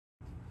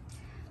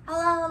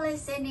Hello,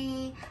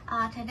 listening.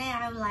 Today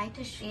I would like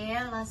to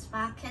share the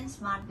SpotCam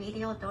Smart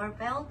Video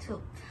Doorbell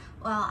 2.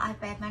 Well, I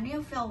bet many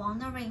of you are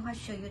wondering why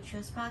should you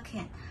choose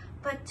SpotCam.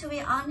 But to be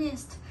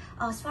honest,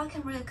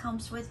 SpotCam really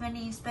comes with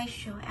many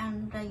special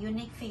and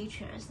unique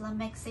features that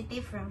makes it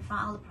different from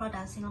other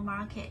products in the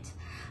market.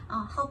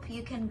 Hope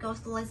you can go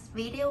through this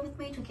video with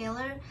me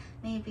together,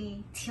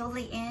 maybe till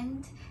the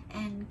end,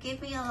 and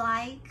give me a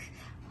like.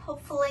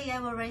 Hopefully, I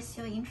will raise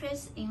your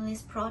interest in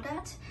this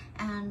product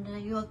and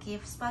you will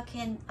give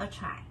SpotCam a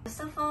try. First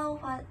of all,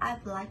 what I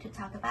would like to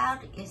talk about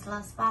is the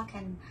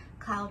SpotCam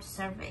cloud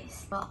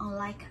service. Well,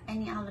 unlike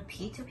any other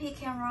P2P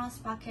camera,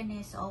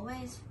 SpotCam is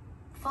always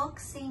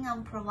focusing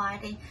on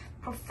providing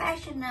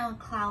professional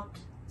cloud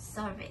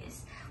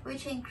service,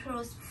 which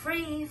includes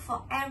free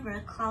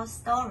forever cloud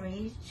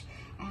storage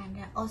and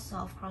also,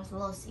 of course,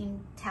 those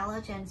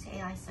intelligent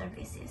AI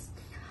services.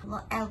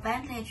 The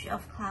advantage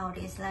of cloud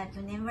is that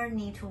you never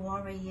need to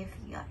worry if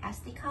your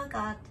SD card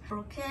got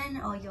broken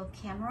or your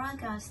camera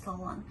got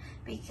stolen,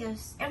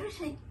 because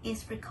everything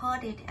is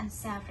recorded and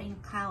saved in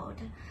cloud.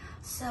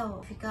 So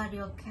if you got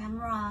your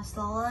camera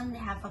stolen,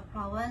 have a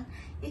problem,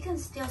 you can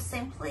still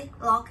simply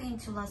log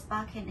into the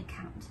SpotCam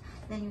account.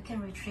 Then you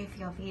can retrieve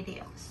your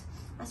videos.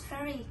 That's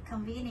very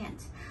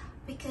convenient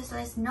because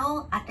there's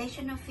no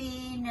additional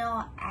fee,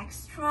 no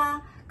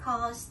extra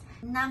cost,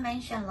 not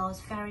mention those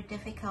very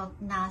difficult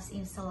NAS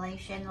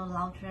installation or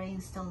router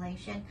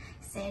installation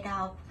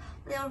setup.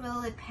 They're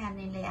really pain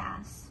in the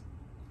ass.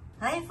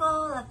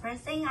 Therefore, the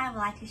first thing I would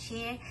like to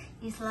share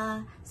is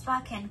the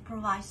SpotCam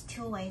provides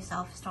two ways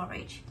of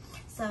storage.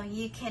 So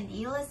you can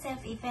either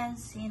save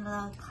events in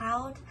the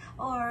cloud,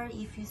 or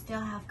if you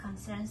still have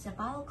concerns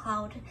about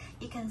cloud,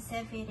 you can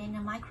save it in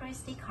a micro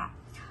SD card.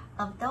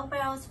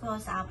 Doorbell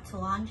goes up to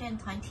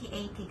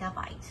 128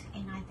 gigabytes,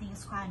 and I think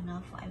it's quite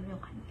enough for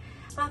everyone.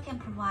 SpotCam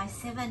provides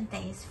 7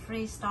 days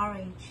free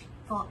storage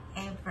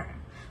forever,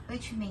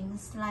 which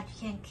means that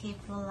you can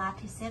keep the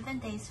latest 7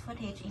 days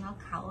footage in your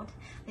cloud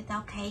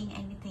without paying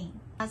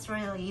anything. That's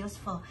really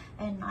useful,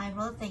 and I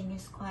really think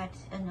it's quite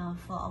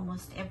enough for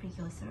almost every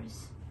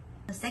users.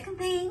 The second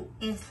thing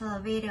is the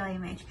video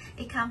image.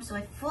 It comes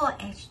with full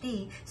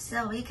HD,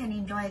 so you can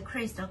enjoy a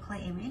crystal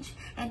clear image,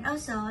 and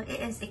also it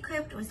is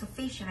equipped with a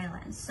fisheye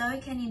lens, so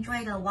you can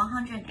enjoy the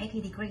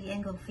 180-degree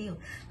angle view.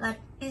 Like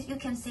you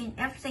can see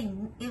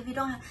everything. If you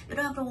don't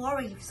have to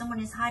worry if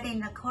someone is hiding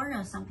in a corner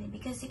or something,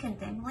 because you can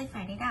definitely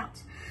find it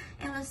out.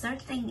 And the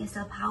third thing is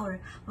the power.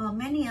 Well,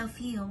 many of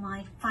you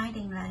might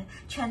finding that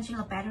changing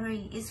the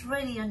battery is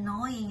really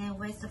annoying and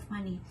waste of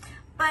money.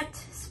 But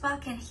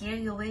SpotCam can hear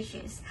your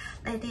wishes.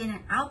 They did an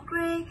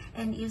upgrade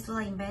and use the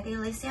embedded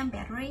lithium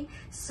battery.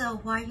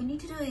 So what you need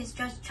to do is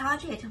just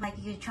charge it like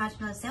you charge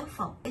your cell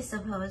phone. It's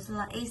supposed to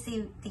like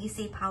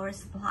AC/DC power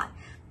supply.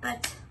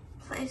 But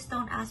please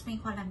don't ask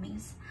me what that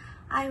means.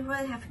 I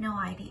really have no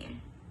idea.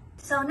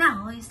 So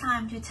now it's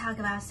time to talk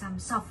about some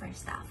software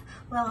stuff.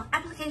 Well,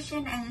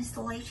 application and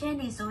installation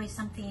is always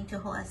something to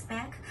hold us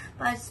back,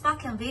 but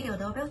SpotCam Video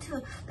Doorbell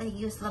 2, they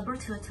use the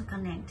Bluetooth to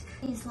connect.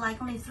 It's like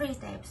only 3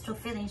 steps to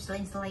finish the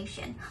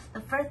installation.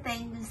 The first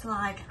thing is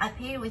like I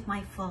pair with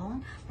my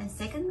phone, then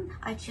second,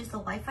 I choose the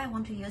Wi-Fi I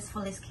want to use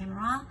for this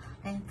camera,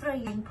 then 3,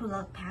 I input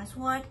the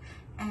password,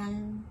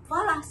 and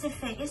voila,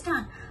 it's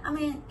done. I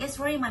mean, it's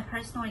really my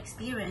personal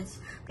experience.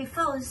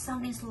 Before,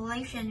 some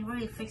installation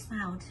really freaks me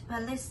out,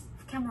 but this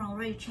camera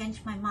really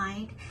changed my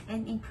mind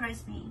and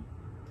impressed me.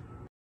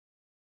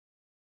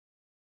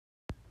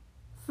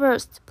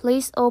 First,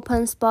 please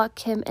open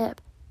SpotCam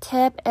app.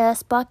 Tap Add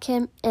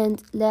SpotCam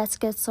and let's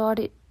get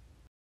started.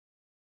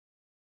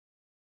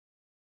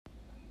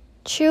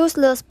 Choose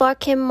the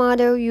SpotCam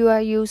model you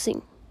are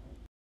using.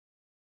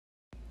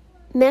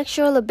 Make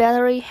sure the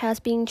battery has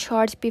been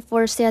charged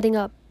before setting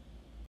up.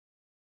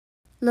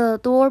 The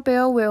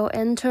doorbell will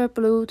enter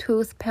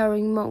Bluetooth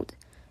pairing mode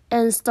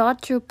and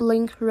start to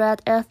blink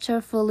red after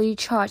fully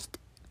charged.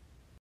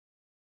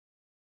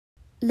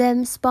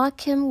 Then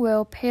SpotCam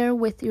will pair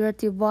with your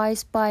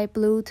device by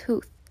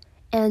Bluetooth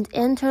and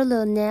enter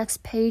the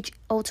next page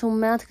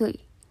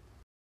automatically.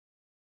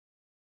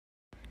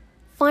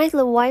 Find the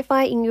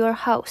Wi-Fi in your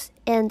house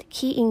and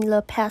key in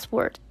the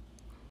password.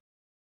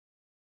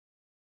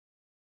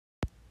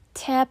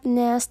 Tap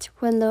Next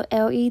when the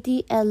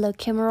LED at the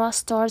camera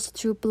starts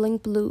to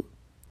blink blue.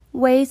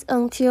 Wait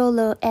until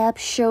the app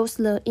shows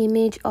the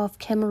image of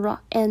camera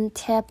and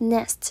tap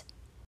Next.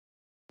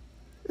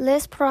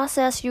 This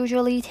process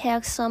usually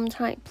takes some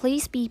time.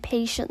 Please be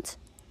patient.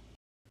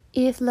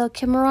 If the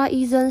camera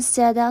isn't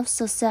set up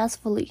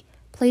successfully,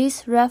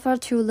 please refer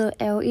to the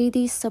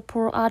LED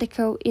support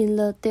article in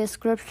the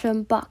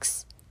description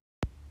box.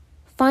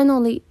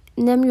 Finally,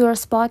 name your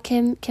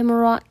SpotCam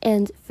camera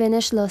and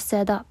finish the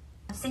setup.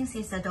 Since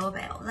it's a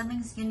doorbell, that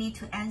means you need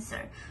to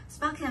answer.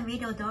 SpotCam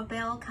Video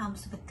Doorbell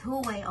comes with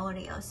two-way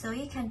audio, so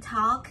you can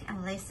talk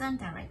and listen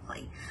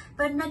directly.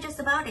 But not just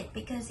about it,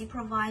 because it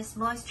provides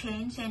voice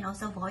change and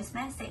also voice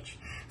message.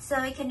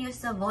 So you can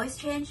use the voice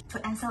change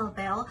to answer the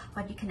bell,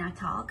 but you cannot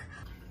talk.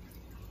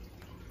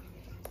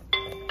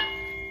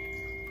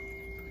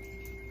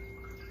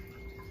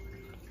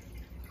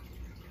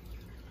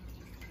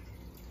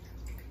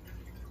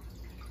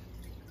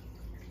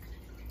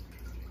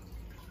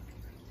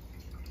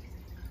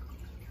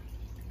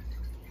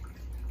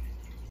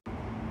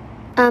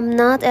 I'm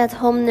not at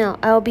home now.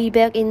 I'll be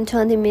back in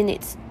 20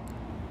 minutes.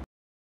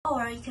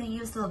 Or you can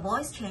use the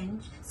voice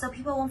change so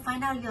people won't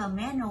find out you're a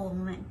man or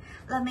woman.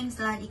 That means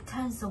that it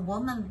turns the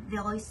woman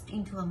voice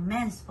into a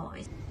man's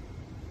voice.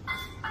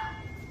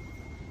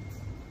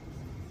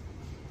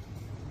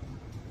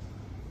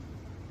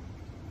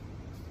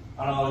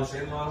 Hello,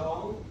 xin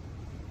lỗi.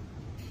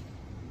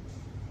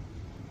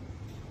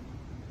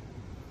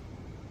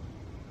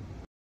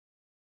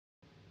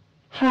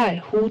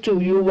 Hi, who do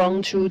you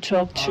want to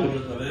talk to? Your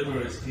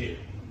delivery is here.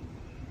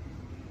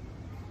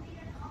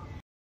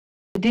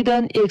 I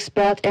didn't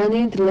expect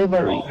any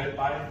delivery. Okay,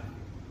 bye.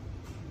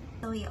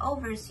 So it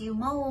offers you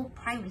more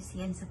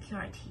privacy and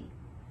security.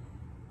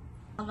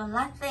 The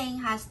last thing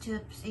has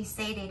to be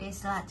stated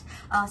is that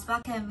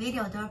SpotCam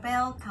Video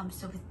Doorbell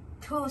comes with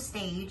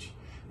two-stage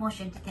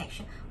motion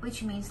detection,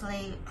 which means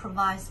they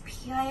provides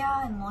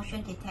PIR and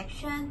motion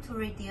detection to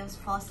reduce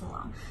false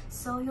alarm.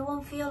 So you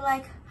won't feel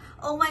like,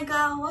 oh my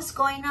god, what's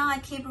going on? I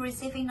keep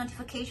receiving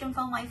notification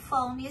from my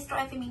phone. It's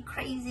driving me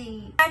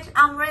crazy. But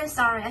I'm really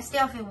sorry. I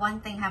still feel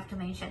one thing I have to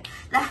mention.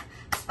 The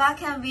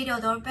SpotCam Video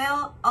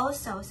Doorbell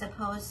also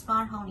supports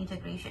smart home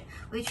integration,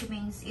 which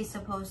means it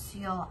supports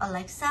your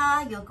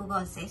Alexa, your Google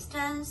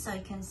Assistant, so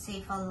you can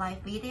save a live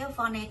video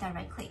from it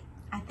directly.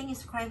 I think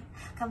it's quite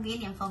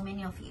convenient for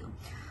many of you.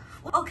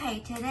 Okay,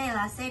 today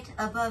that's it.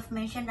 Above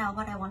mentioned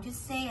what I want to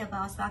say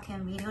about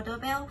SpotCam Video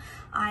Doorbell.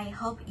 I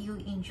hope you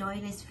enjoy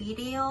this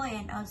video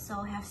and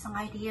also have some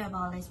idea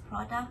about this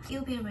product. It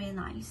will be really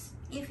nice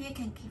if you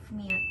can give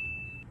me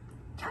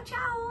a ciao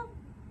ciao.